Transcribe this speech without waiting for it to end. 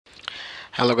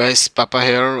Hello guys, Papa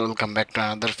here. Welcome back to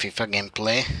another FIFA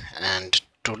gameplay, and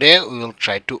today we will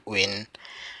try to win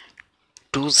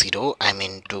 2-0. I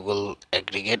mean 2 goal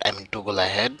aggregate, I mean 2 goal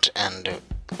ahead, and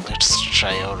let's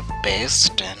try our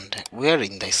best. And we are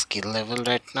in the skill level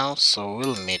right now, so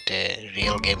we'll meet a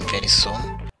real game very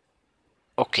soon.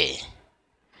 Okay,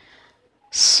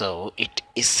 so it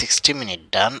is 60 minutes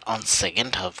done. On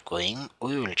second half going,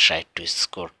 we will try to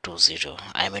score 2-0.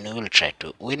 I mean we will try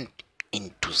to win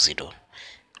in 2-0.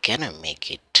 Can we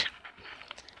make it?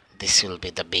 This will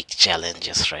be the big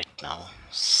challenges right now,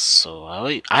 so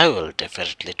I will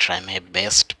definitely try my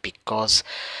best because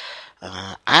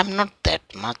I'm not that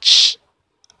much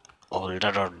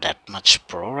older or that much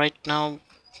pro right now,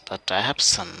 but I have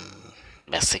some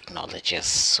basic knowledges.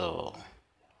 So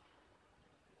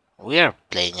we are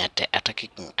playing at the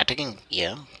attacking,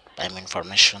 yeah, I mean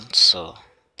formation, so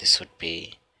this would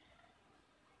be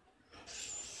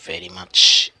very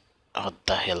much. What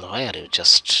the hell, why are you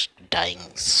just dying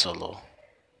solo?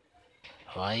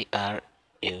 Why are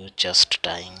you just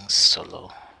dying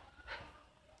solo?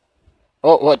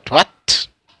 Oh, what?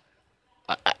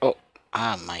 Oh,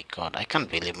 ah, my God! I can't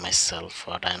believe myself.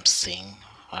 What I'm seeing,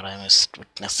 what I'm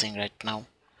witnessing right now.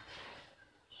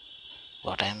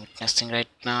 What I'm witnessing right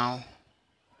now.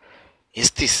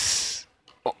 Is this?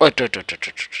 Oh, wait.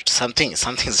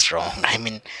 Something's wrong. I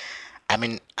mean,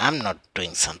 I'm not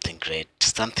doing something great.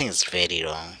 Something is very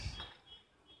wrong.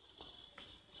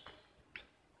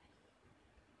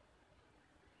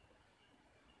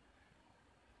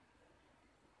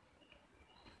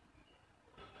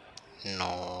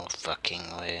 No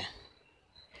fucking way.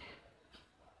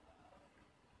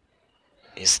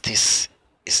 Is this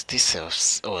is this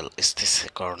a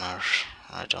corner?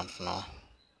 I don't know.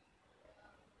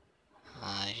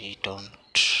 I don't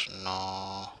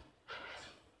know.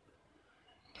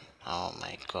 Oh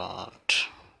my God.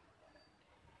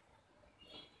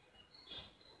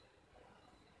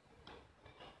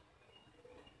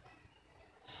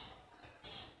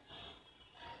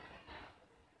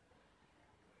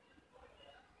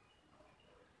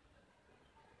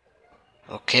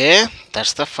 Okay,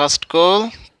 that's the first goal.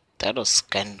 That was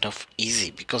kind of easy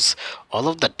because all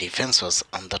of the defense was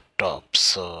on the top,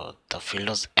 so the field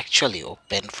was actually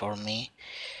open for me,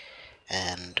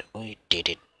 and we did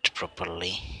it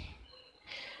properly.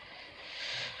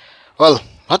 Well,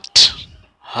 what?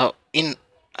 How in?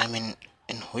 I mean,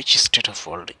 in which state of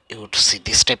world you would see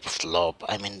this type of lob?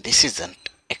 I mean, this isn't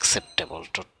acceptable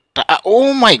to.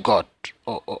 Oh my God!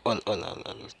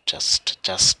 Just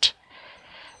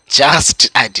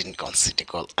I didn't consider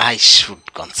goal. I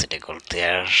should consider goal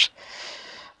there.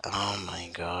 Oh my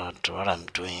God! What I'm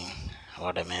doing?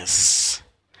 What a mess!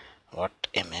 What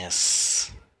a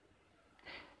mess!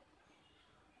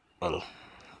 Well,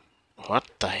 what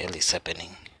the hell is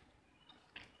happening?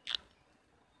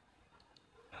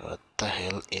 What the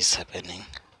hell is happening?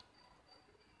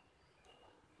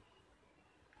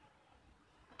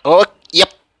 Oh,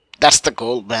 yep, that's the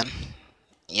goal, man.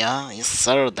 Yeah, yes,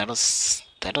 sir. That was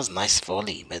nice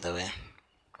volley, by the way.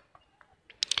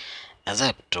 As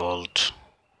I've told.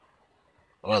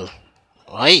 Well,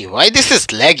 why this is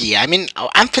laggy? I mean,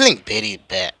 I'm feeling very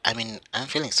bad. I mean, I'm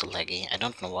feeling so laggy. I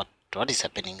don't know what is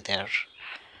happening there.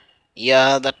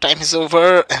 Yeah, the time is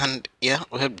over, and yeah,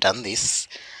 we have done this.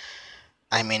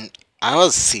 I mean, I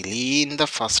was silly in the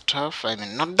first half. I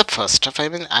mean, not the first half. I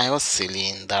mean, I was silly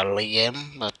in the early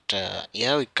game, but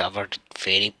yeah, we covered it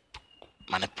very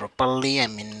properly. I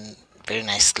mean, very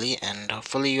nicely, and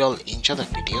hopefully you all enjoy the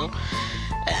video.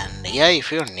 And yeah,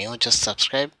 if you're new, just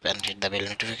subscribe and hit the bell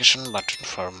notification button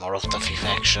for more of the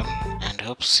FIFA action. And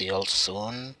hope see you all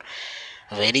soon,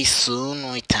 very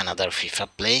soon, with another FIFA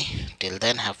play. Till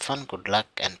then, have fun, good luck,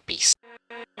 and peace.